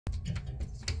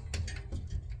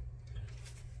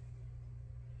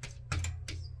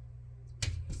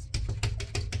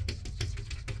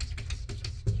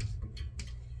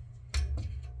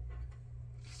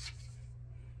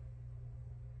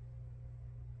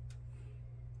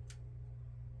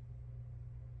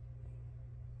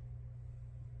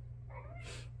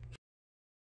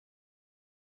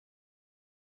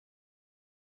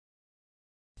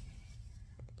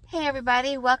Hey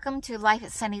everybody, welcome to Life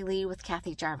at Sunny Lee with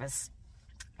Kathy Jarvis.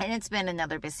 And it's been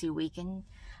another busy week, and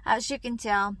as you can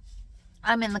tell,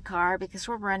 I'm in the car because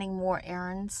we're running more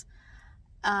errands.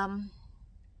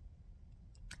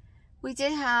 We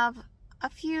did have a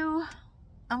few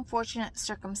unfortunate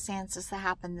circumstances that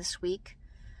happened this week.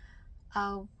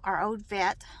 Our old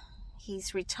vet, he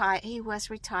was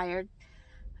retired,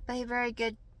 but a very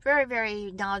good,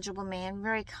 very knowledgeable man,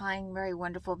 very kind, very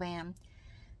wonderful man.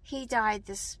 He died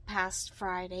this past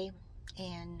Friday,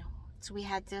 and so we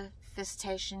had the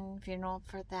visitation funeral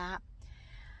for that.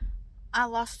 I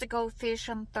lost a goldfish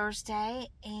on Thursday,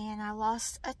 and I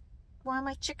lost one of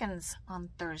my chickens on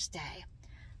Thursday.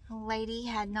 A lady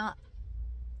had not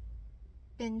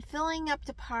been filling up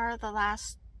to par the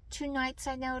last 2 nights,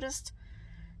 I noticed,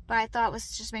 but I thought it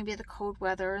was just maybe the cold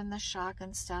weather and the shock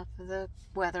and stuff of the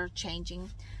weather changing.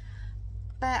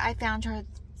 But I found her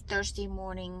Thursday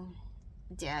morning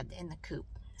dead in the coop.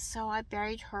 So I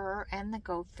buried her and the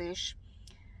goldfish,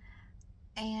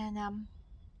 and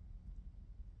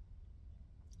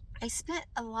I spent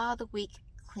a lot of the week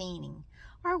cleaning.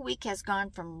 Our week has gone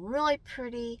from really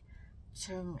pretty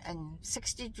to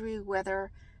 60-degree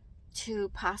weather to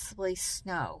possibly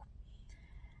snow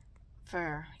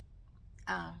for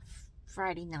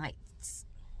Friday nights.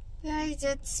 I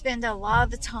did spend a lot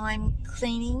of the time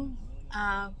cleaning.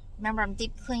 Remember, I'm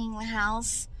deep cleaning the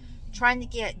house, trying to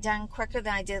get it done quicker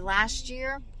than I did last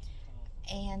year.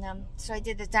 And so I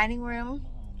did the dining room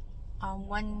on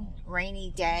one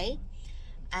rainy day.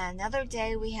 Another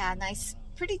day we had a nice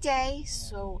pretty day,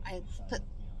 so I put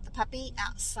the puppy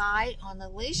outside on the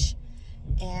leash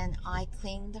and I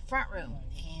cleaned the front room,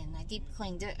 and I deep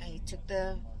cleaned it. I took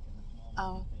the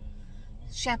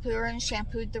shampooer and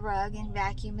shampooed the rug and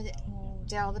vacuumed it and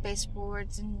did all the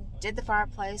baseboards and did the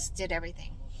fireplace, did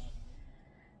everything.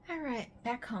 Alright,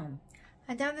 back home.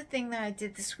 Another thing that I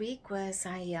did this week was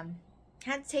I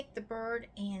had to take the bird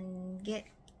and get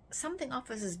something off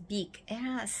of his beak. It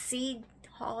had a seed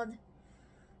hauled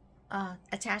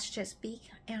attached to his beak,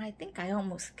 and I think I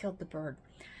almost killed the bird.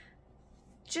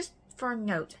 Just for a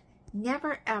note,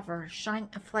 never ever shine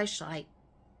a flashlight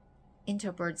into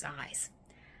a bird's eyes.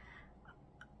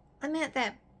 I meant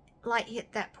that light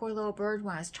hit that poor little bird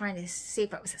when I was trying to see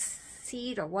if it was a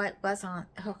seed or what it was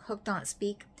hooked on its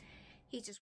beak.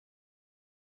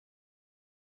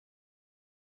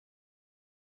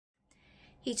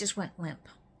 He just went limp.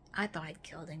 I thought I'd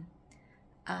killed him.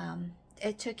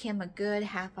 It took him a good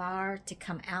half hour to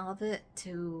come out of it,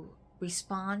 to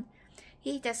respond.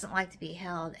 He doesn't like to be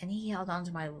held, and he held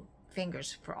onto my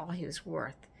fingers for all he was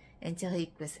worth until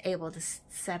he was able to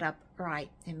set up right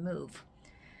and move.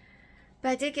 But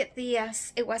I did get the,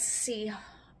 it was a seed,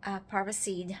 part of a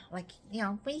seed, like, you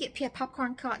know, when you get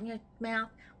popcorn caught in your mouth.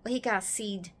 Well, he got a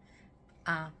seed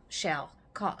shell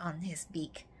caught on his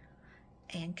beak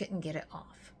and couldn't get it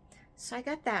off. So I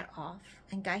got that off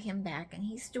and got him back, and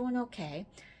he's doing okay.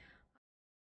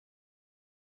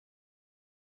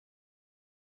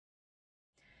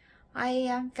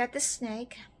 I fed the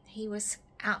snake. He was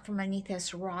out from underneath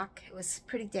this rock. It was a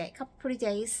pretty day, a couple pretty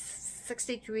days,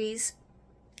 60 degrees.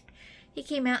 He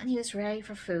came out and he was ready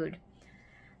for food.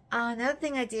 Another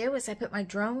thing I did was I put my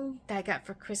drone that I got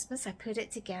for Christmas, I put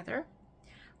it together.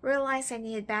 Realized I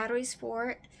needed batteries for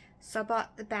it, so I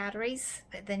bought the batteries,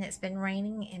 but then it's been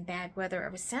raining and bad weather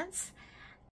ever since.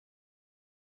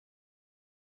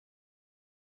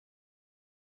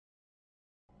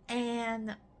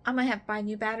 And I'm going to have to buy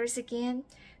new batteries again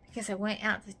because I went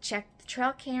out to check the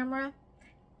trail camera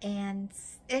and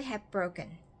it had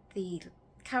broken. The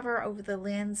cover over the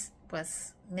lens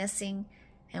was missing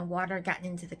and water had gotten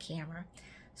into the camera.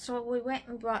 So we went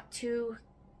and bought two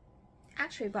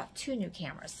new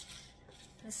cameras.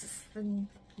 This is the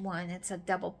one, it's a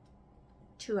double,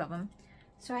 2 of them.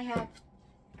 So I have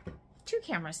 2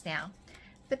 cameras now,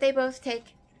 but they both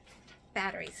take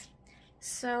batteries.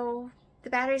 So the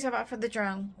batteries I bought for the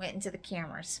drone went into the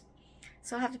cameras.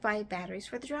 So I'll have to buy batteries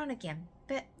for the drone again,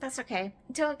 but that's okay.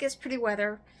 Until it gets pretty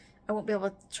weather, I won't be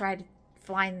able to try to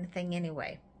fly in the thing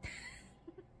anyway.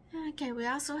 Okay, we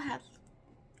also had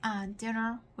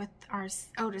dinner with our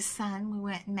oldest son. We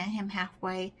went and met him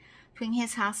halfway between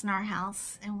his house and our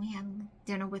house, and we had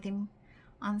dinner with him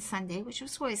on Sunday, which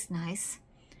was always nice.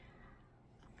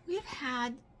 We've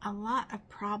had a lot of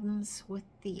problems with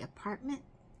the apartment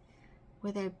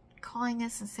where they're calling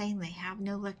us and saying they have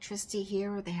no electricity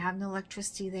here or they have no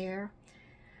electricity there.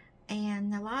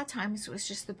 And a lot of times it was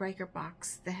just the breaker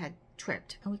box that had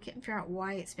tripped, and we couldn't figure out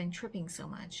why it's been tripping so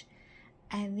much.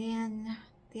 And then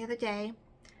the other day,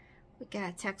 we got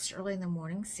a text early in the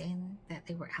morning saying that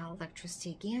they were out of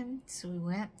electricity again. So we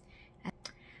went. And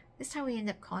This time we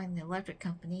ended up calling the electric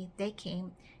company. They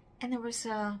came, and there was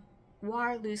a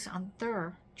wire loose on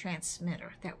their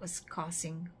transmitter that was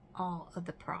causing all of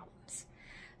the problems.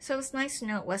 So it was nice to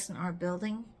know it wasn't our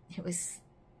building. It was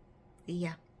the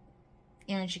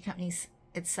energy company's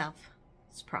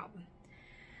itself's problem.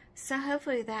 So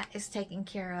hopefully that is taken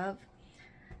care of,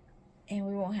 and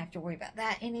we won't have to worry about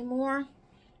that anymore.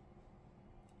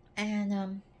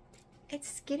 And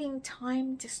it's getting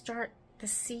time to start the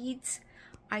seeds.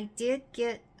 I did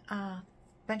get a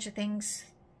bunch of things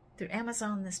through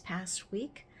Amazon this past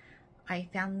week. I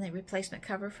found the replacement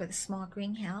cover for the small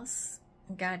greenhouse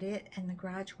and got it in the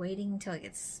garage waiting until it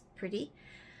gets pretty.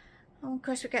 Well, of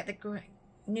course, we got the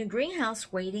new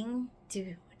greenhouse waiting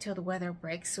till the weather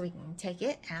breaks so we can take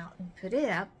it out and put it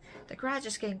up. The garage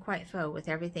is getting quite full with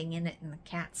everything in it and the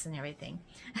cats and everything.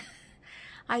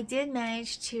 I did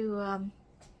manage to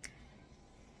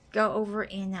go over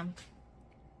and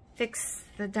fix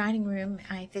the dining room.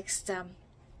 I fixed an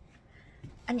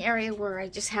area where I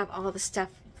just have all the stuff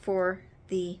for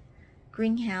the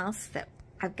greenhouse that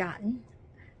I've gotten.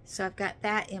 So I've got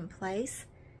that in place.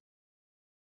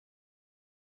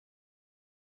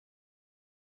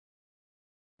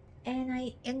 And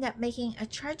I end up making a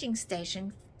charging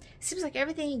station. Seems like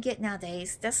everything you get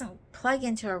nowadays doesn't plug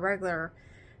into a regular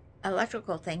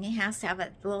electrical thing. It has to have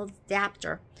a little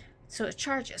adapter so it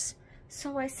charges.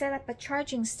 So I set up a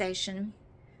charging station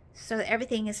so that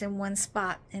everything is in one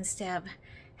spot instead of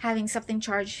having something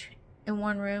charge in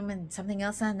one room and something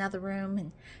else in another room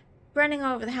and running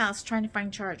all over the house trying to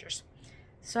find chargers.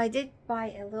 So I did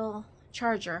buy a little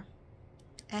charger.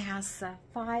 It has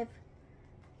 5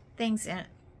 things in it,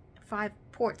 5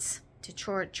 ports to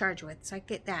charge with, so I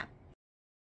get that.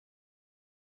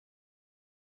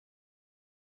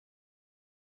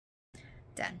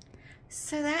 Done.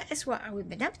 So that is what we've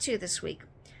been up to this week.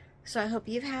 So I hope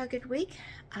you've had a good week.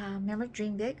 Remember,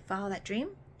 dream big, follow that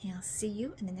dream, and I'll see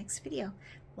you in the next video.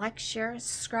 Like, share,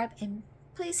 subscribe, and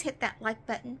please hit that like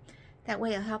button. That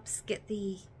way it helps get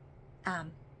the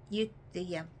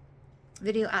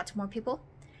video out to more people.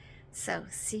 So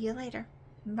see you later.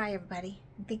 Bye everybody.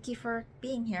 Thank you for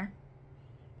being here.